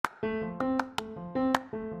Hey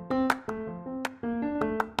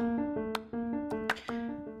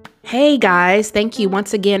guys, thank you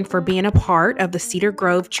once again for being a part of the Cedar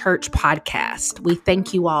Grove Church podcast. We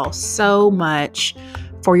thank you all so much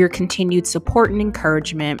for your continued support and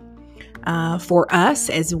encouragement for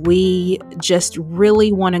us as we just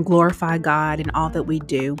really want to glorify God in all that we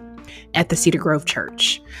do at the Cedar Grove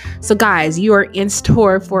Church. So guys, you are in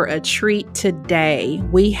store for a treat today.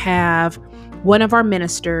 We have one of our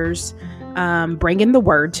ministers bringing the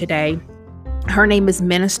word today. Her name is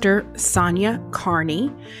Minister Sonia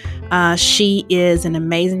Carney. She is an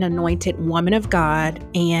amazing anointed woman of God,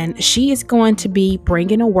 and she is going to be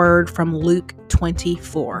bringing a word from Luke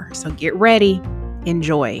 24. So get ready.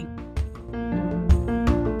 Enjoy.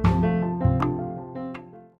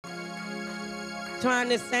 Trying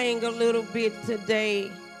to sing a little bit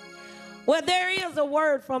today. Well, there is a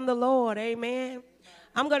word from the Lord. Amen.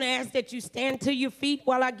 I'm going to ask that you stand to your feet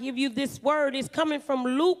while I give you this word. It's coming from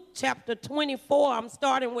Luke chapter 24. I'm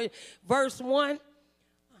starting with verse 1.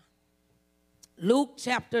 Luke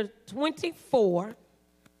chapter 24,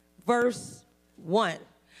 verse 1.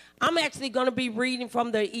 I'm actually going to be reading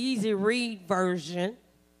from the easy read version.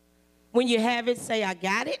 When you have it, say, I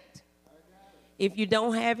got it. If you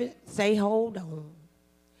don't have it, say, hold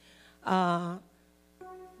on.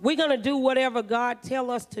 We're going to do whatever God tells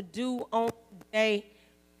us to do on today.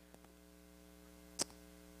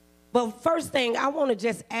 But first thing, I want to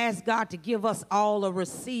just ask God to give us all a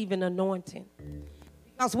receiving anointing,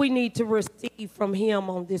 because we need to receive from him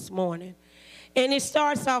on this morning. And it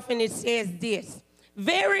starts off and it says this.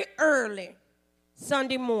 Very early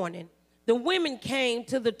Sunday morning, the women came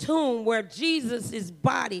to the tomb where Jesus'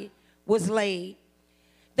 body was laid.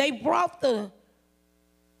 They brought the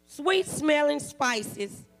sweet-smelling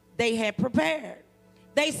spices they had prepared.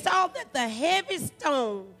 They saw that the heavy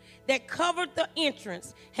stone that covered the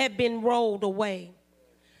entrance had been rolled away.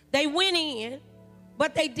 They went in,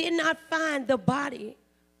 but they did not find the body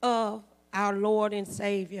of our Lord and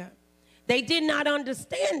Savior. They did not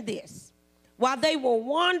understand this. While they were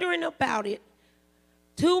wondering about it,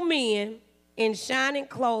 two men in shining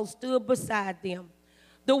clothes stood beside them.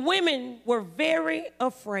 The women were very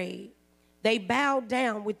afraid. They bowed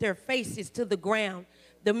down with their faces to the ground.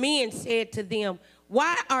 The men said to them,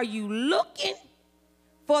 why are you looking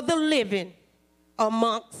for the living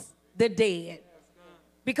amongst the dead?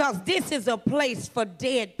 Because this is a place for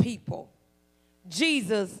dead people.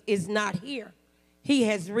 Jesus is not here. He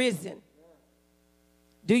has risen.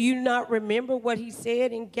 Do you not remember what he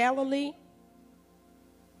said in Galilee?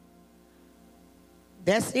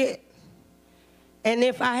 That's it. And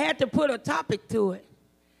if I had to put a topic to it,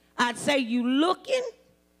 I'd say you looking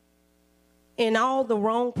in all the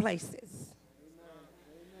wrong places.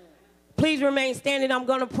 Please remain standing. I'm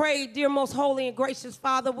going to pray. Dear most holy and gracious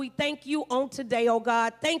Father, we thank you on today, oh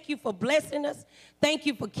God. Thank you for blessing us. Thank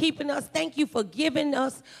you for keeping us. Thank you for giving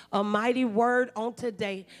us a mighty word on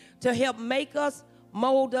today to help make us,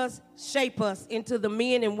 mold us, shape us into the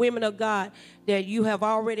men and women of God that you have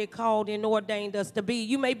already called and ordained us to be.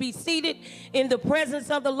 You may be seated in the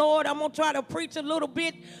presence of the Lord. I'm going to try to preach a little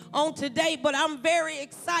bit on today, but I'm very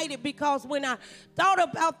excited because when I thought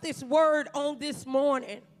about this word on this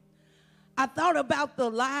morning, I thought about the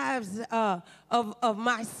lives of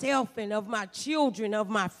myself and of my children, of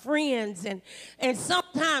my friends. And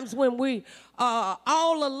sometimes when we are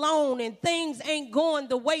all alone and things ain't going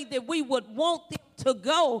the way that we would want them to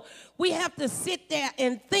go, we have to sit there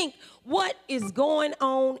and think, what is going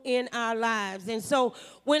on in our lives? And so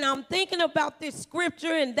when I'm thinking about this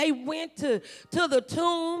scripture and they went to the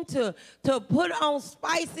tomb to put on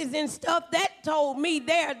spices and stuff, that told me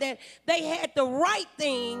there that they had the right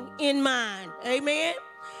thing in mind. Amen.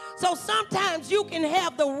 So sometimes you can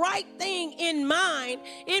have the right thing in mind.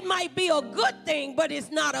 It might be a good thing, but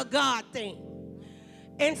it's not a God thing.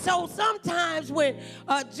 And so sometimes when,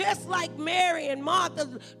 just like Mary and Martha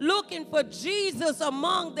looking for Jesus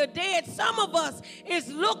among the dead, some of us is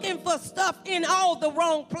looking for stuff in all the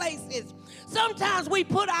wrong places. Sometimes we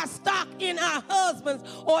put our stock in our husbands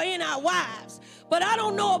or in our wives. But I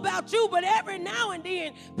don't know about you, but every now and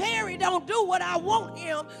then, Perry don't do what I want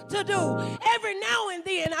him to do. Every now and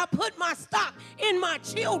then, I put my stock in my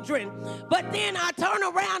children. But then I turn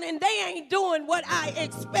around and they ain't doing what I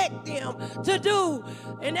expect them to do.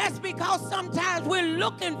 And that's because sometimes we're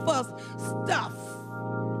looking for stuff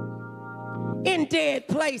in dead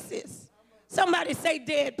places. Somebody say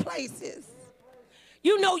dead places.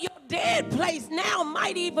 You know, your dead place now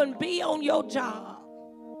might even be on your job.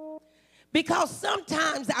 Because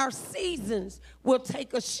sometimes our seasons will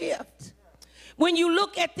take a shift. When you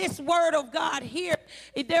look at this word of God here,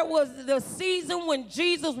 there was the season when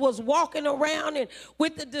Jesus was walking around and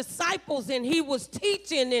with the disciples, and he was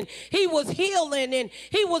teaching and he was healing and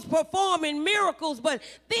he was performing miracles. But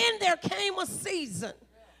then there came a season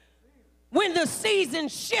when the season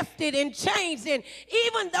shifted and changed, and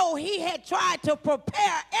even though he had tried to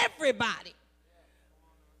prepare everybody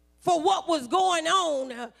for what was going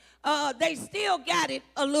on, they still got it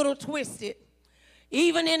a little twisted.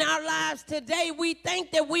 Even in our lives today, we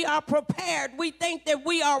think that we are prepared. We think that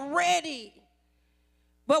we are ready.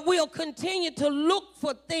 But we'll continue to look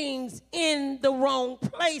for things in the wrong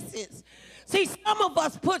places. See, some of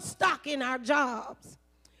us put stock in our jobs.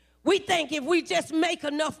 We think if we just make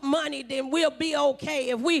enough money, then we'll be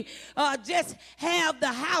okay. If we just have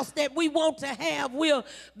the house that we want to have, we'll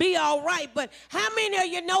be all right. But how many of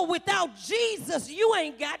you know without Jesus, you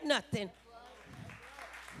ain't got nothing?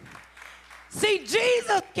 See,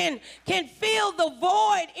 Jesus can fill the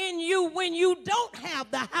void in you when you don't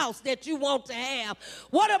have the house that you want to have.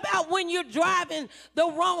 What about when you're driving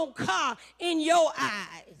the wrong car in your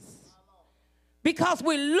eyes? Because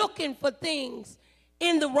we're looking for things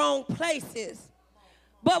in the wrong places.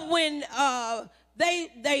 But when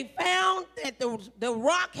they found that the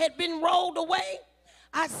rock had been rolled away,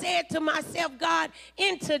 I said to myself, God,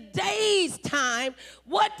 in today's time,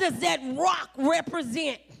 what does that rock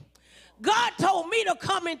represent? God told me to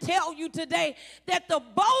come and tell you today that the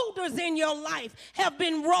boulders in your life have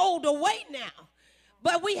been rolled away now.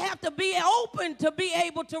 But we have to be open to be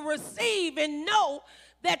able to receive and know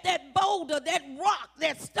that that boulder, that rock,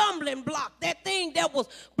 that stumbling block, that thing that was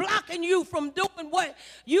blocking you from doing what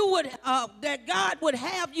you would, that God would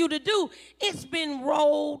have you to do, it's been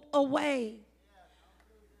rolled away.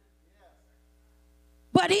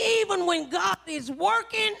 But even when God is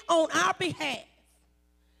working on our behalf,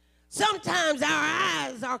 sometimes our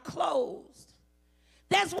eyes are closed.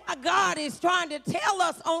 That's why God is trying to tell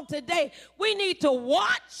us on today, we need to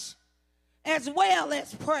watch as well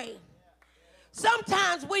as pray.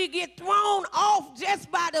 Sometimes we get thrown off just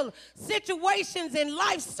by the situations and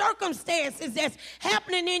life circumstances that's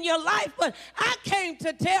happening in your life. But I came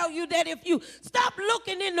to tell you that if you stop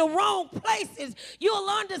looking in the wrong places, you'll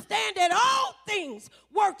understand that all things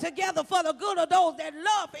work together for the good of those that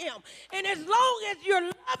love him. And as long as you're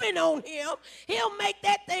loving on him, he'll make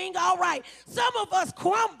that thing all right. Some of us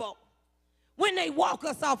crumble when they walk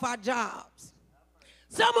us off our jobs.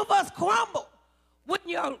 Some of us crumble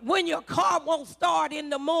when your car won't start in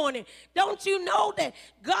the morning. Don't you know that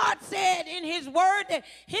God said in his word that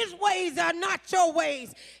his ways are not your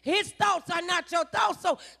ways, his thoughts are not your thoughts?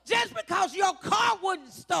 So just because your car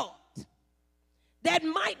wouldn't start, that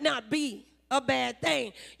might not be a bad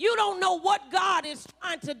thing. You don't know what God is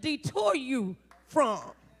trying to detour you from.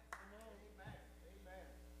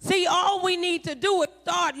 See, all we need to do is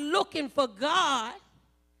start looking for God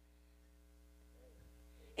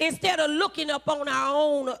instead of looking up on our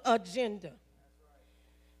own agenda.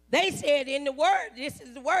 They said in the word, this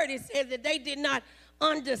is the word, it says that they did not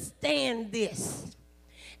understand this.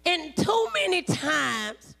 And too many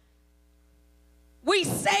times we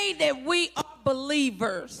say that we are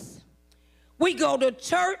believers. We go to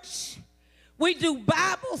church, we do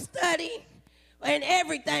Bible study and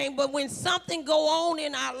everything, but when something go on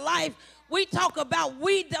in our life, we talk about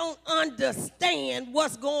we don't understand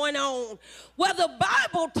what's going on. Well, the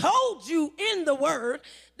Bible told you in the word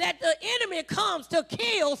that the enemy comes to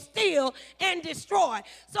kill, steal, and destroy.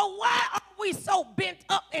 So why are we so bent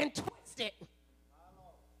up and twisted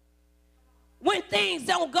when things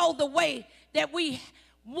don't go the way that we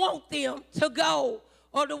want them to go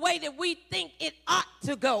or the way that we think it ought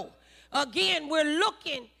to go? Again, we're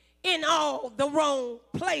looking in all the wrong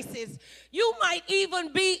places. You might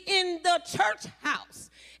even be in the church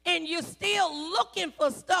house and you're still looking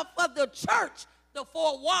for stuff for the church, the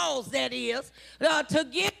four walls that is, to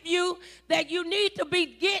give you that you need to be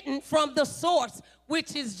getting from the source,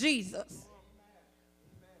 which is Jesus.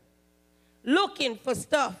 Looking for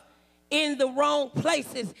stuff in the wrong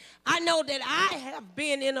places. I know that I have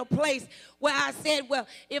been in a place where I said, well,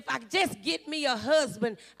 if I just get me a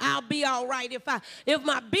husband, I'll be all right. If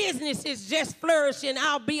my business is just flourishing,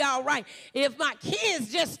 I'll be all right. If my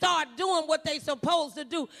kids just start doing what they're supposed to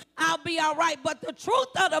do, I'll be all right. But the truth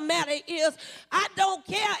of the matter is, I don't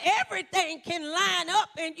care. Everything can line up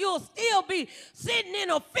and you'll still be sitting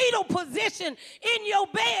in a fetal position in your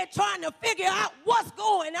bed trying to figure out what's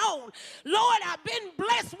going on. Lord, I've been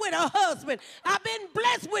blessed with a husband. I've been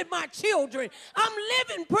blessed with my children. I'm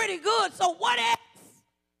living pretty good. So what else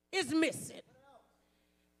is missing?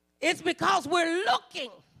 It's because we're looking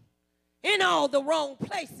in all the wrong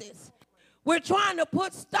places. We're trying to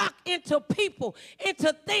put stock into people,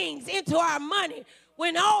 into things, into our money,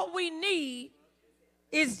 when all we need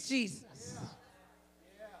is Jesus.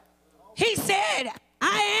 He said,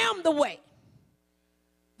 I am the way,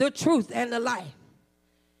 the truth, and the life.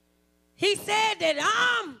 He said that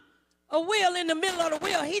I'm a wheel in the middle of the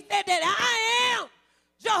wheel. He said that I am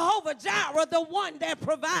Jehovah Jireh, the one that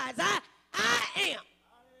provides. I am.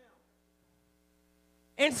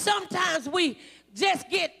 And sometimes we just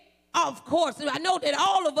get off course. I know that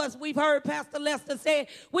all of us, we've heard Pastor Lester say,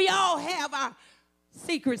 we all have our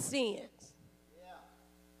secret sins.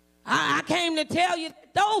 I came to tell you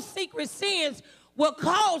that those secret sins will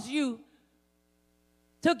cause you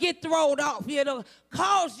to get thrown off. It'll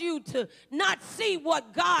cause you to not see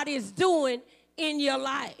what God is doing in your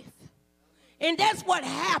life. And that's what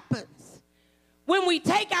happens when we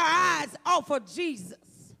take our eyes off of Jesus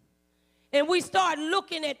and we start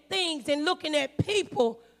looking at things and looking at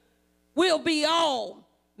people. We'll be all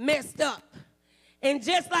messed up. And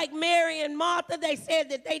just like Mary and Martha, they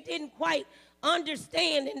said that they didn't quite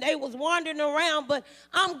understand and they was wandering around, but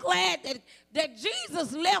I'm glad that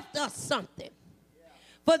Jesus left us something.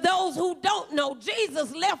 For those who don't know,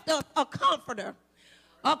 Jesus left us a comforter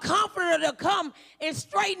to come and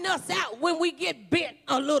straighten us out when we get bent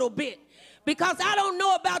a little bit. Because I don't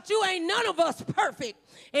know about you, ain't none of us perfect.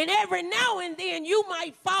 And every now and then you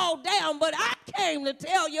might fall down, but I came to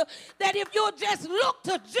tell you that if you'll just look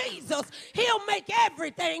to Jesus, he'll make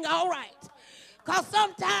everything all right. Because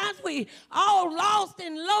sometimes we all lost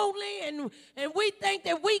and lonely, and we think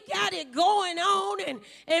that we got it going on,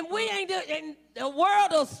 and we ain't, and the world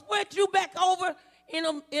will switch you back over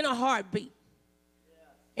in a heartbeat.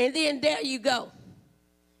 And then there you go.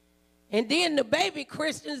 And then the baby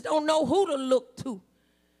Christians don't know who to look to,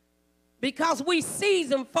 because we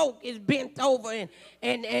seasoned folk is bent over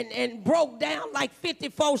and broke down like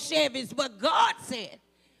 54 Chevys. But God said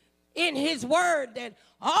in his word that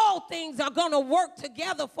all things are going to work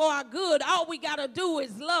together for our good. All we got to do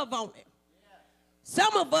is love on him.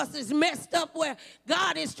 Some of us is messed up where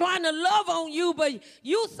God is trying to love on you, but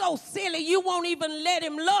you so silly you won't even let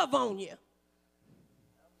him love on you,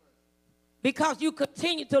 because you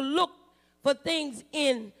continue to look for things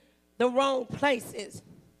in the wrong places.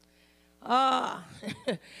 I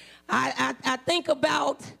think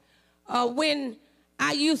about when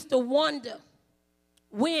I used to wonder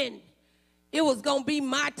when it was going to be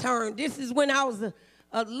my turn. This is when I was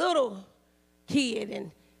a little kid,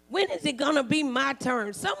 and when is it going to be my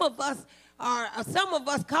turn? Some of us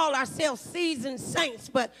call ourselves seasoned saints,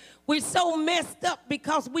 but we're so messed up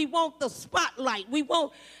because we want the spotlight. We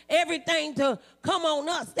want everything to come on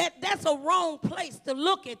us. That's a wrong place to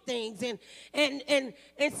look at things. And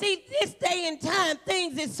see, this day and time,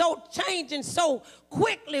 things is so changing so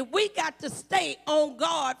quickly. We got to stay on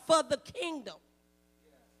God for the kingdom.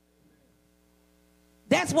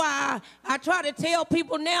 That's why I try to tell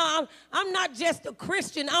people now, I'm not just a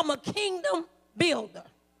Christian, I'm a kingdom builder.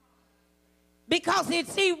 Because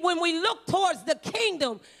see, when we look towards the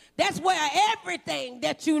kingdom, that's where everything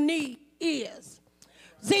that you need is.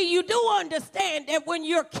 See, you do understand that when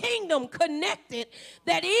you're kingdom connected,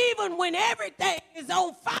 that even when everything is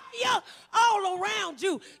on fire all around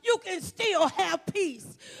you, you can still have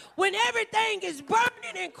peace. When everything is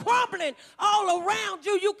burning and crumbling all around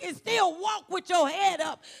you, you can still walk with your head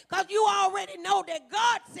up, because you already know that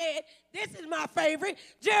God said, this is my favorite,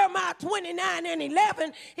 Jeremiah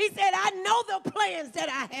 29:11, he said, I know the plans that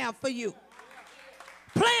I have for you.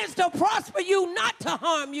 Plans to prosper you, not to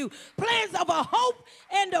harm you. Plans of a hope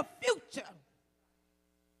and a future.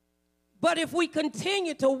 But if we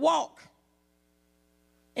continue to walk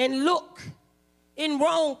and look in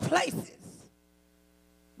wrong places,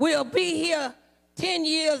 we'll be here 10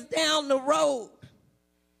 years down the road,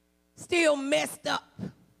 still messed up,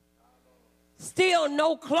 still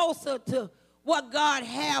no closer to what God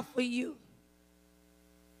has for you.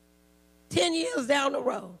 10 years down the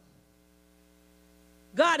road.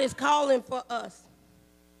 God is calling for us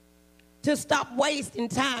to stop wasting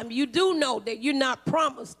time. You do know that you're not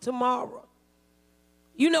promised tomorrow.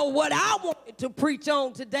 You know what I wanted to preach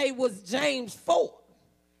on today was James 4.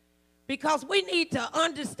 Because we need to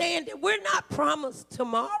understand that we're not promised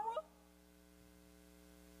tomorrow.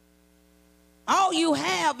 All you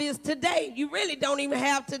have is today. You really don't even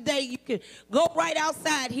have today. You can go right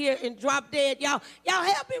outside here and drop dead. Y'all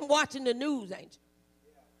have been watching the news, ain't you?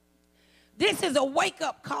 This is a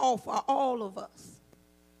wake-up call for all of us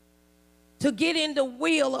to get in the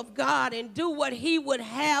will of God and do what he would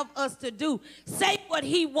have us to do. Say what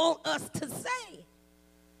he wants us to say.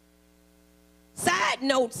 Side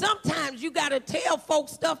note, sometimes you got to tell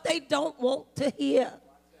folks stuff they don't want to hear.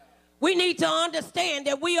 We need to understand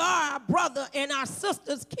that we are our brother and our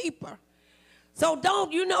sister's keeper. So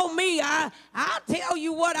don't, you know me, I'll tell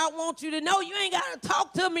you what I want you to know. You ain't got to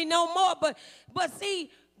talk to me no more. But see,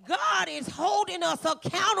 God is holding us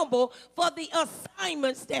accountable for the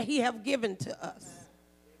assignments that he have given to us.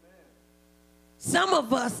 Amen. Some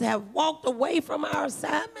of us have walked away from our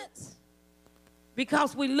assignments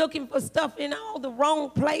because we're looking for stuff in all the wrong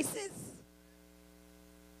places.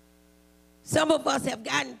 Some of us have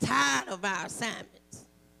gotten tired of our assignments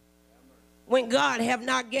when God have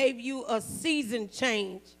not gave you a season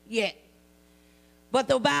change yet. But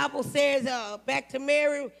the Bible says, back to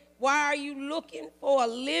Mary, why are you looking for a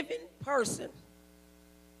living person?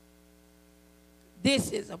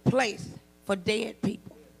 This is a place for dead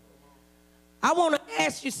people. I want to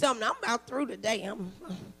ask you something. I'm about through today.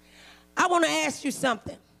 I want to ask you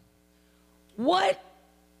something. What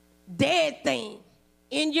dead thing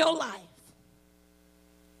in your life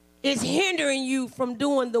is hindering you from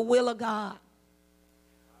doing the will of God?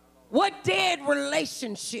 What dead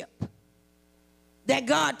relationship that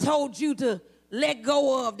God told you to let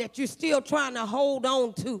go of that you're still trying to hold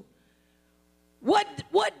on to? What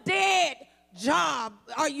dead job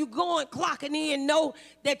are you clocking in, know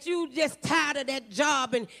that you just tired of that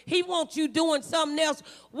job and he wants you doing something else?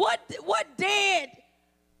 What dead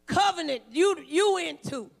covenant you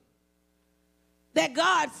into that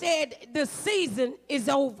God said the season is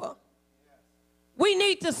over? We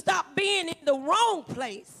need to stop being in the wrong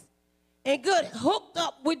place and get hooked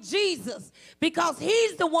up with Jesus, because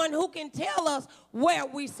he's the one who can tell us where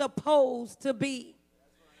we're supposed to be.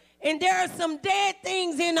 And there are some dead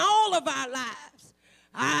things in all of our lives.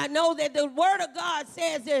 I know that the word of God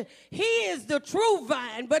says that he is the true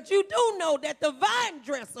vine, but you do know that the vine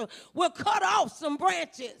dresser will cut off some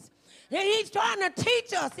branches. And he's trying to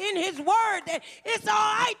teach us in his word that it's all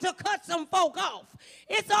right to cut some folk off.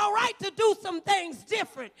 It's all right to do some things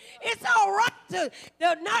different. It's all right to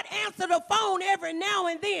not answer the phone every now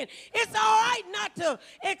and then. It's all right not to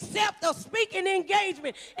accept a speaking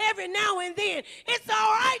engagement every now and then. It's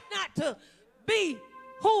all right not to be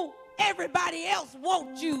who everybody else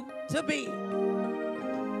wants you to be.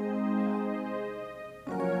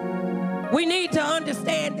 We need to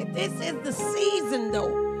understand that this is the season,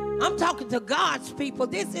 though. I'm talking to God's people.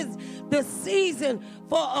 This is the season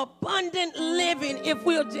for abundant living if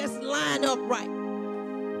we'll just line up right.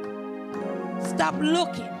 Stop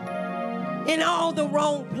looking in all the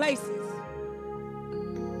wrong places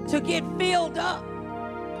to get filled up.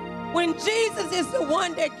 When Jesus is the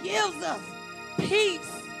one that gives us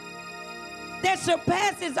peace that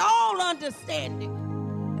surpasses all understanding.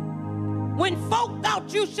 When folk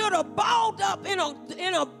thought you should have balled up in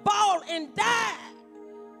a ball and died,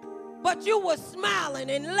 but you were smiling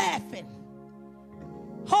and laughing,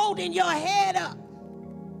 holding your head up.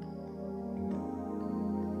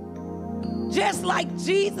 Just like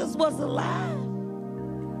Jesus was alive.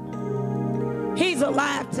 He's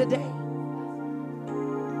alive today.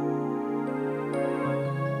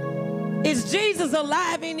 Is Jesus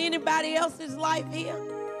alive in anybody else's life here?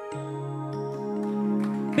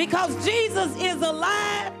 Because Jesus is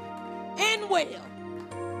alive and well.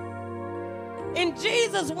 And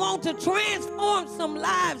Jesus wants to transform some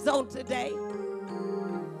lives on today.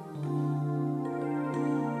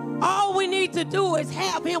 All we need to do is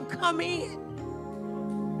have him come in.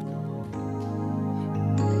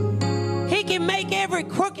 He can make every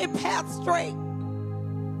crooked path straight.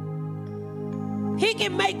 He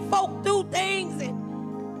can make folk do things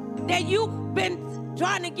that you've been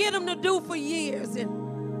trying to get them to do for years.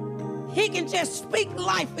 And he can just speak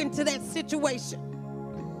life into that situation.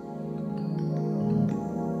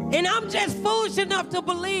 And I'm just foolish enough to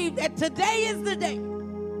believe that today is the day.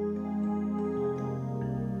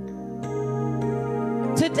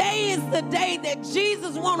 Today is the day that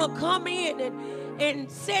Jesus want to come in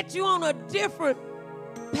and set you on a different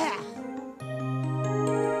path.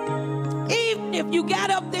 Even if you got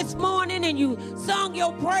up this morning and you sung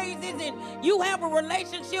your praises and you have a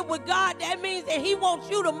relationship with God, that means that he wants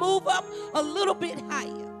you to move up a little bit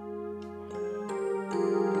higher.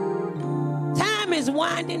 Time is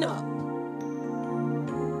winding up.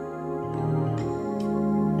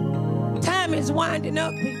 Time is winding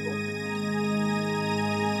up, people.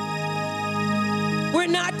 We're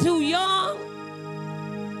not too young.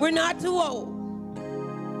 We're not too old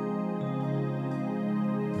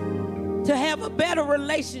to have a better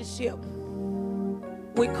relationship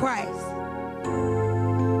with Christ.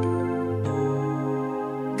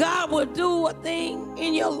 God will do a thing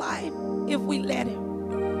in your life if we let him.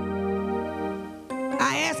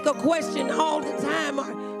 I ask a question all the time.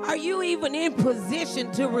 Are you even in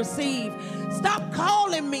position to receive? Stop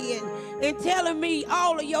calling me and telling me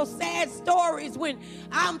all of your sad stories when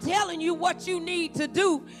I'm telling you what you need to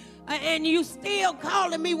do. And you still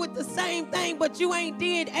calling me with the same thing, but you ain't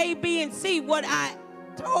did A, B, and C what I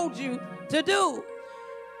told you to do.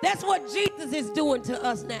 That's what Jesus is doing to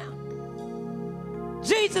us now.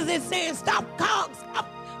 Jesus is saying, stop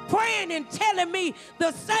praying and telling me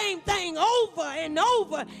the same thing over and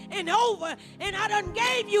over and over, and I done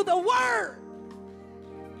gave you the word.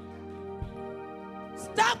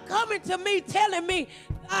 Stop coming to me telling me,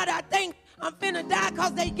 God, I think I'm finna die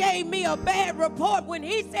because they gave me a bad report, when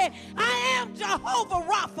he said, I am Jehovah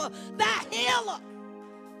Rapha, thy healer.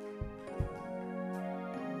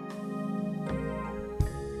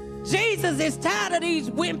 Jesus is tired of these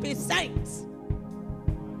wimpy saints.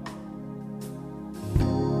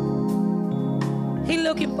 He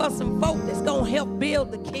looking for some folk that's gonna help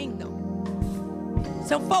build the kingdom.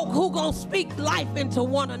 Some folk who gonna speak life into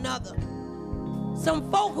one another. Some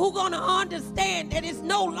folk who gonna understand that it's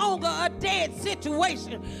no longer a dead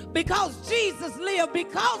situation because Jesus lived,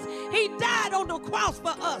 because he died on the cross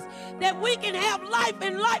for us, that we can have life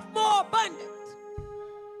and life more abundant.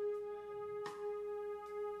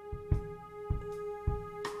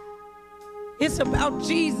 It's about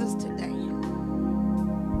Jesus today.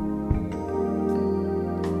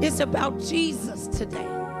 It's about Jesus today.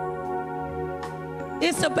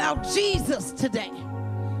 It's about Jesus today.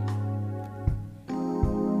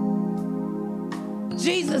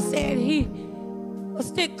 Jesus said he will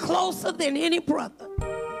stick closer than any brother.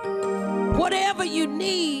 Whatever you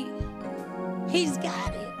need, he's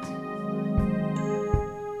got it.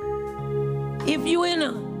 If you're in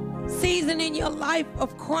a season in your life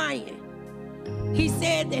of crying, he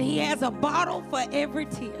said that he has a bottle for every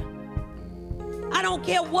tear. I don't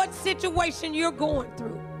care what situation you're going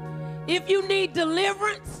through. If you need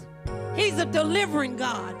deliverance, he's a delivering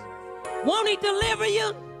God. Won't he deliver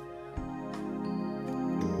you?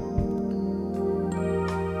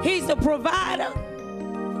 He's a provider.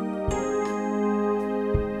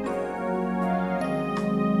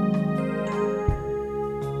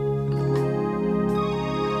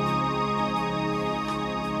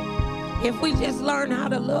 If we just learn how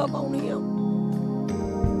to love on him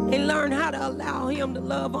and learn how to allow him to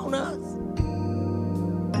love on us.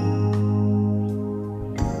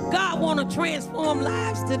 God want to transform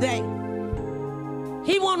lives today.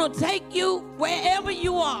 He want to take you wherever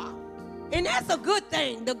you are. And that's a good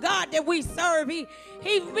thing. The God that we serve, he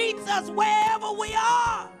meets us wherever we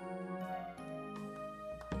are.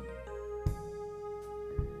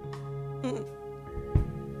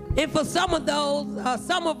 And for some of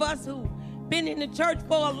us who been in the church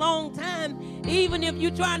for a long time, even if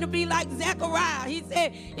you're trying to be like Zechariah, he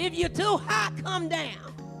said, if you're too high, come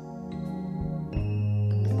down.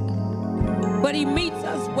 But he meets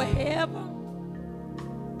us wherever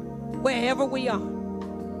we are.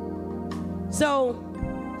 So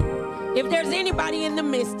if there's anybody in the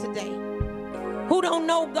midst today who don't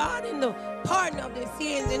know God in the pardon of their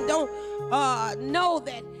sins and don't know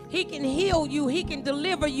that he can heal you, he can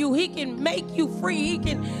deliver you, he can make you free, he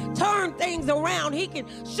can turn things around, he can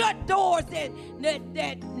shut doors that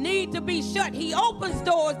need to be shut, he opens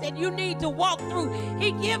doors that you need to walk through,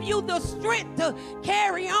 he gives you the strength to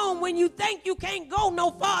carry on when you think you can't go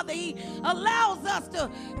no farther, he allows us to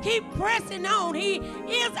keep pressing on. He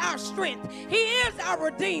is our strength, he is our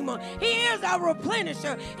redeemer, he is our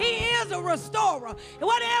replenisher, he is a restorer.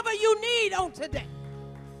 Whatever you need on today.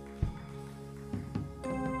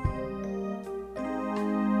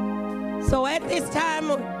 So at this time,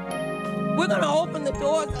 we're going to open the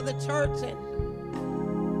doors of the church. And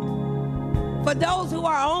for those who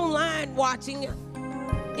are online watching,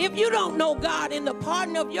 if you don't know God in the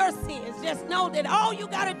pardon of your sins, just know that all you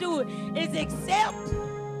got to do is accept,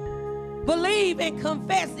 believe, and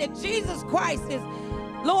confess that Jesus Christ is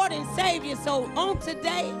Lord and Savior. So on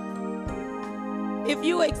today, if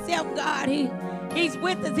you accept God, He's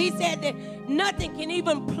with us. He said that nothing can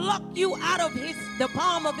even pluck you out of the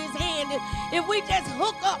palm of his hand if we just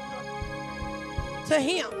hook up to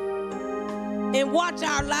him and watch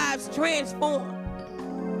our lives transform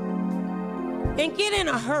and get in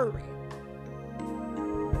a hurry,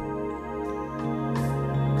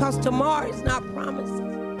 because tomorrow is not promised.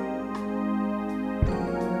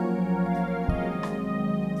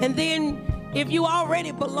 And then if you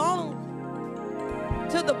already belong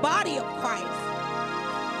to the body of Christ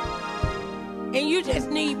and you just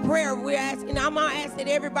need prayer, I'm going to ask that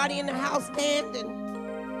everybody in the house stand and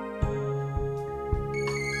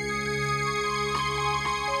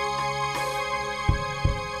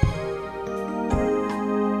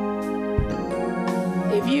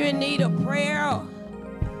If you're in need of prayer or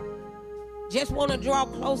just want to draw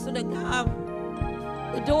closer to God,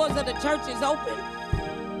 the doors of the church is open.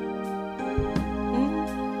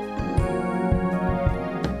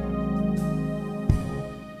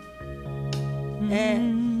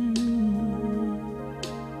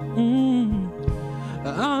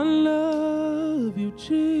 I love you,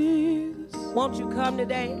 Jesus. Won't you come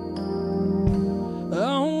today?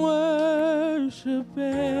 I worship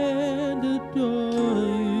and